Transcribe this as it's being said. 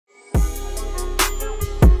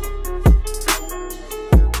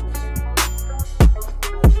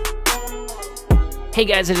Hey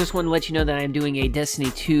guys, I just want to let you know that I'm doing a Destiny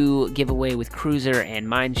 2 giveaway with Cruiser and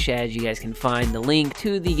Mindshad. You guys can find the link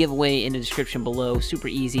to the giveaway in the description below. Super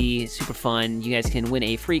easy, super fun. You guys can win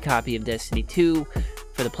a free copy of Destiny 2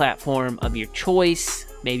 for the platform of your choice.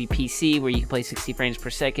 Maybe PC, where you can play 60 frames per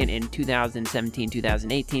second in 2017,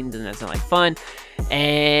 2018. Doesn't that sound like fun?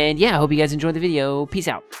 And yeah, I hope you guys enjoyed the video. Peace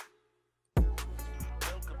out.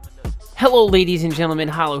 Hello ladies and gentlemen,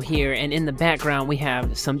 Hollow here, and in the background we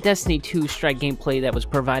have some Destiny 2 Strike gameplay that was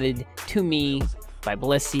provided to me by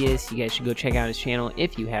Blessius. You guys should go check out his channel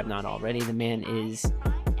if you have not already. The man is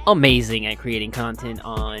amazing at creating content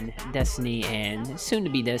on Destiny and soon to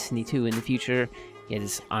be Destiny 2 in the future.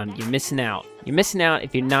 You're missing out. You're missing out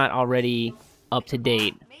if you're not already up to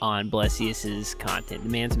date on Blessius's content. The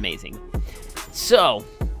man's amazing. So,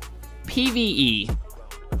 PvE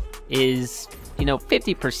is, you know,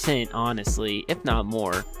 50%, honestly, if not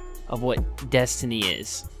more, of what Destiny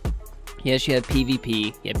is. Yes, you have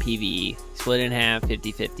PvP, you have PvE, split in half,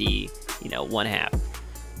 50-50, you know, one half.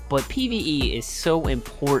 But PvE is so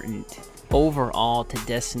important overall to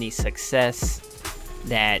Destiny's success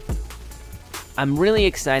that I'm really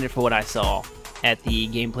excited for what I saw at the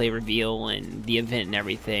gameplay reveal and the event and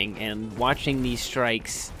everything, and watching these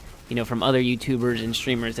strikes, you know, from other YouTubers and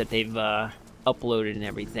streamers that they've uploaded and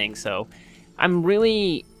everything. So I'm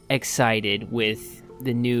really excited with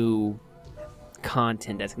the new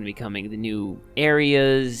content that's going to be coming, the new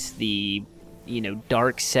areas, the, you know,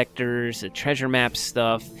 dark sectors, the treasure map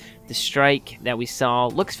stuff. The strike that we saw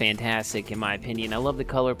looks fantastic in my opinion. I love the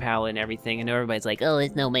color palette and everything. I know everybody's like, oh,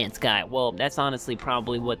 it's No Man's Sky. Well, that's honestly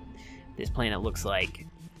probably what this planet looks like,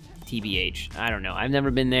 TBH. I don't know. I've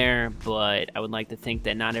never been there, but I would like to think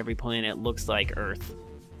that not every planet looks like Earth.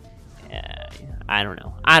 I don't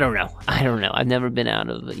know. I've never been out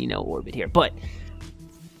of, you know, orbit here, but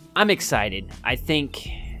I'm excited. I think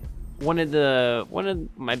one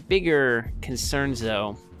of my bigger concerns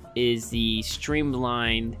though is the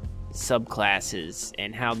streamlined subclasses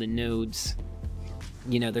and how the nodes,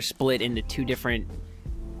 you know, they're split into two different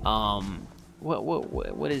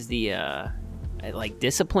what is the like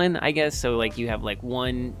discipline, I guess. So like you have like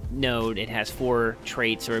one node, it has 4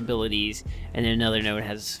 traits or abilities, and then another node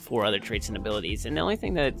has 4 other traits and abilities. And the only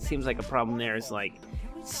thing that seems like a problem there is like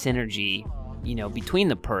synergy, you know, between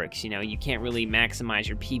the perks. You know, you can't really maximize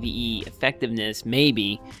your PvE effectiveness,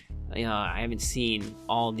 maybe. I haven't seen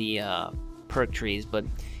all the perk trees, but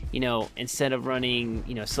you know, instead of running,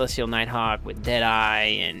 you know, Celestial Nighthawk with Deadeye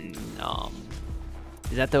and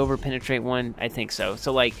is that the overpenetrate one? I think so.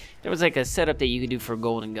 So like there was like a setup that you could do for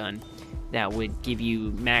Golden Gun that would give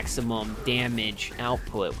you maximum damage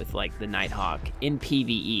output with like the Nighthawk in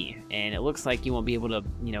PvE, and it looks like you won't be able to,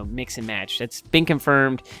 you know, mix and match. That's been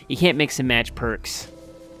confirmed. You can't mix and match perks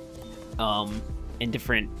in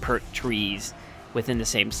different perk trees within the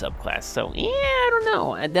same subclass. So yeah, I don't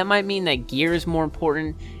know. That might mean that gear is more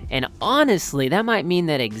important, and honestly, that might mean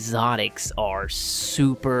that exotics are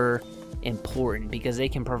super important because they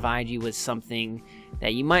can provide you with something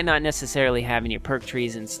that you might not necessarily have in your perk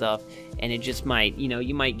trees and stuff, and it just might, you know,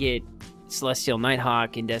 you might get Celestial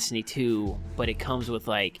Nighthawk in Destiny 2, but it comes with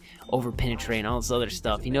like overpenetrate and all this other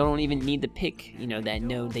stuff. You don't even need to pick, you know, that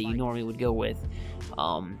node that you normally would go with,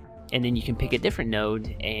 and then you can pick a different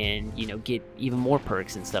node and, you know, get even more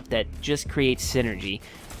perks and stuff. That just creates synergy.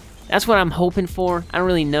 That's what I'm hoping for. I don't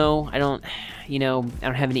really know. I don't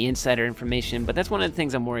have any insider information, but that's one of the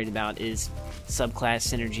things I'm worried about is subclass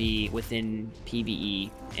synergy within PvE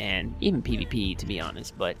and even PvP, to be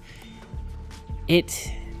honest. But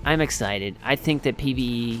I'm excited. I think that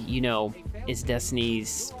PvE, you know, is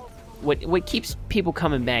Destiny's, what keeps people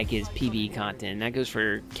coming back is PvE content. And that goes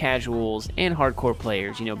for casuals and hardcore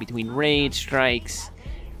players, you know, between raids, strikes,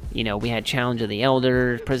 you know, we had Challenge of the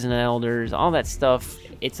Elders, Prison of the Elders, all that stuff.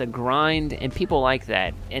 It's a grind, and people like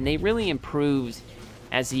that. And they really improved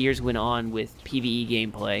as the years went on with PvE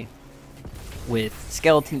gameplay, with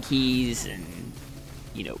skeleton keys and,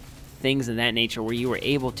 you know, things of that nature, where you were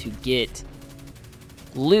able to get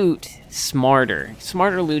loot smarter.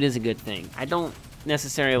 Smarter loot is a good thing. I don't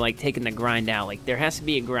necessarily like taking the grind out. Like, there has to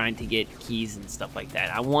be a grind to get keys and stuff like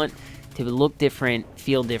that. I want to look different,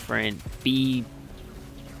 feel different, be,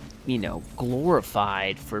 you know,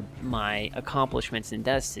 glorified for my accomplishments in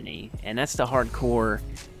Destiny, and that's the hardcore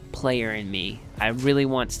player in me. I really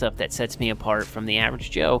want stuff that sets me apart from the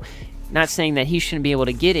average Joe. Not saying that he shouldn't be able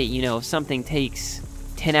to get it. You know, if something takes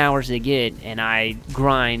 10 hours to get and I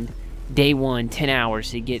grind day 1 10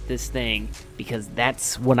 hours to get this thing because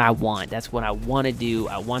that's what I want. That's what I want to do.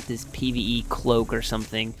 I want this PvE cloak or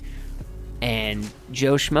something. And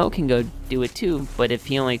Joe Schmo can go do it too, but if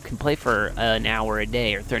he only can play for an hour a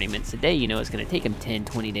day or 30 minutes a day, you know it's going to take him 10,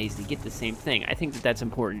 20 days to get the same thing. I think that that's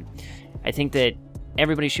important. I think that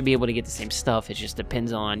everybody should be able to get the same stuff. It just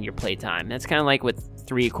depends on your playtime. That's kind of like with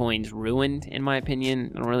 3 Coins Ruined, in my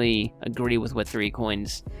opinion. I don't really agree with what 3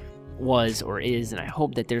 Coins was or is, and I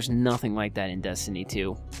hope that there's nothing like that in Destiny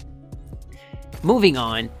 2. Moving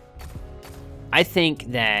on, I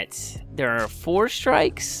think that there are 4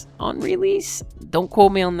 strikes on release. Don't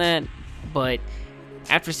quote me on that, but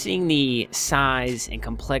after seeing the size and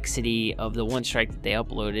complexity of the 1 strike that they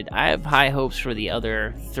uploaded, I have high hopes for the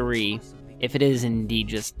other 3, if it is indeed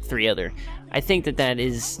just 3 other. I think that that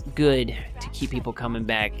is good to keep people coming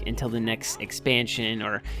back until the next expansion,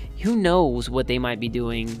 or who knows what they might be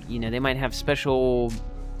doing. You know, they might have special,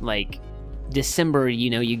 like, December, you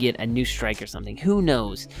know, you get a new strike or something. Who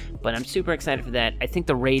knows? But I'm super excited for that. I think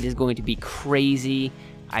the raid is going to be crazy.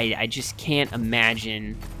 I just can't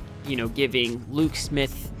imagine, you know, giving Luke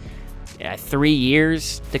Smith 3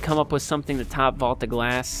 years to come up with something to top Vault of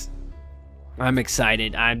Glass. I'm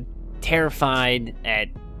excited. I'm terrified at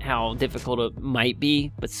how difficult it might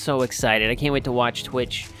be, but so excited. I can't wait to watch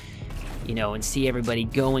Twitch, you know, and see everybody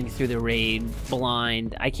going through the raid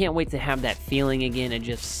blind. I can't wait to have that feeling again of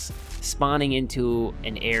just spawning into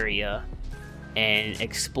an area and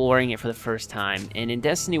exploring it for the first time. And in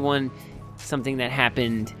Destiny 1, something that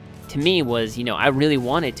happened to me was, you know, I really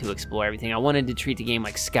wanted to explore everything. I wanted to treat the game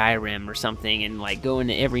like Skyrim or something, and like go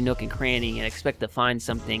into every nook and cranny and expect to find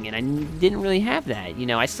something, and I didn't really have that. You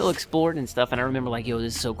know, I still explored and stuff, and I remember like, yo,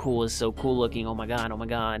 this is so cool looking, oh my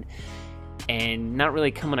god, and not really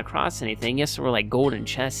coming across anything. Yes, there were like golden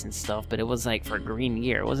chests and stuff, but it was like for green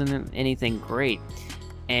gear. It wasn't anything great.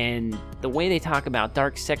 And the way they talk about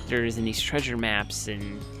dark sectors and these treasure maps,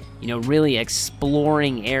 and, you know, really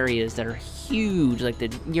exploring areas that are huge, like the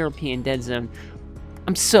European Dead Zone,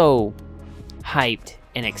 I'm so hyped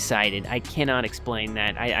and excited. I cannot explain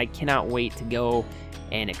that. I cannot wait to go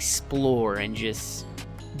and explore and just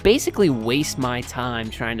basically waste my time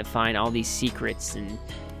trying to find all these secrets. And,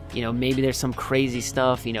 you know, maybe there's some crazy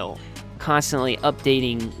stuff, you know, constantly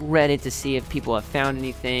updating Reddit to see if people have found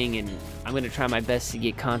anything, and I'm going to try my best to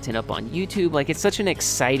get content up on YouTube. Like, it's such an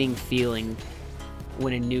exciting feeling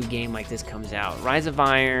when a new game like this comes out. Rise of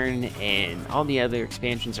Iron and all the other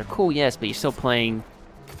expansions are cool, yes, but you're still playing,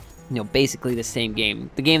 you know, basically the same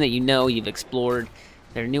game. The game that you know, you've explored.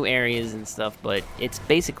 There are new areas and stuff, but it's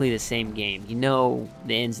basically the same game. You know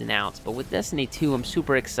the ins and outs. But with Destiny 2, I'm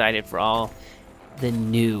super excited for all the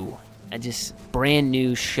new, just brand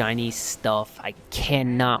new, shiny stuff. I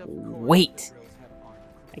cannot wait.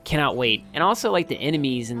 I cannot wait. And also, like, the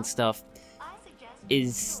enemies and stuff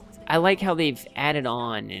is, I like how they've added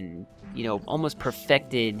on and, you know, almost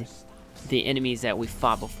perfected the enemies that we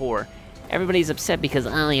fought before. Everybody's upset because,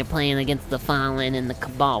 oh, you're playing against the Fallen and the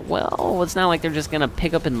Cabal. Well, it's not like they're just gonna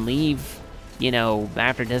pick up and leave, you know,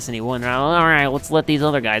 after Destiny 1. Alright, let's let these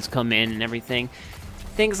other guys come in and everything.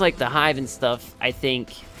 Things like the Hive and stuff, I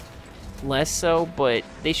think, less so, but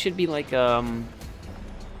they should be like, you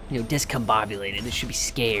know, discombobulated. They should be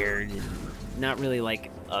scared and not really like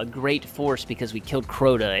a great force because we killed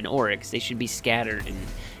Crota and Oryx. They should be scattered, and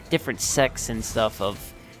different sects and stuff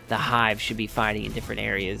of the Hive should be fighting in different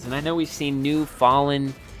areas. And I know we've seen a new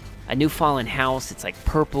Fallen house. It's like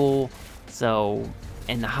purple, so,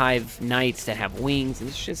 and the Hive Knights that have wings. And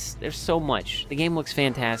it's just, there's so much. The game looks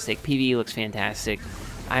fantastic. PvE looks fantastic.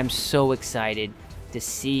 I'm so excited to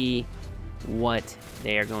see what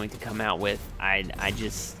they are going to come out with. I'm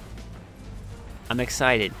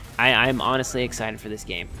excited. I'm honestly excited for this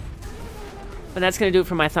game. But that's going to do it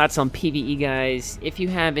for my thoughts on PvE, guys. If you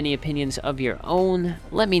have any opinions of your own,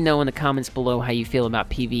 let me know in the comments below how you feel about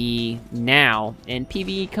PvE now and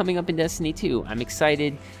PvE coming up in Destiny 2. I'm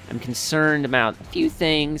excited. I'm concerned about a few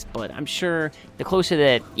things, but I'm sure the closer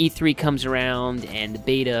that E3 comes around and the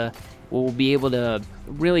beta, we'll be able to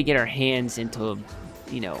really get our hands into,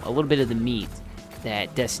 you know, a little bit of the meat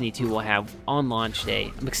that Destiny 2 will have on launch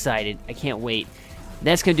day. I'm excited. I can't wait.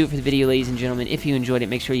 That's going to do it for the video, ladies and gentlemen. If you enjoyed it,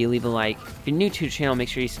 make sure you leave a like. If you're new to the channel, make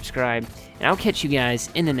sure you subscribe. And I'll catch you guys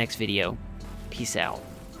in the next video. Peace out.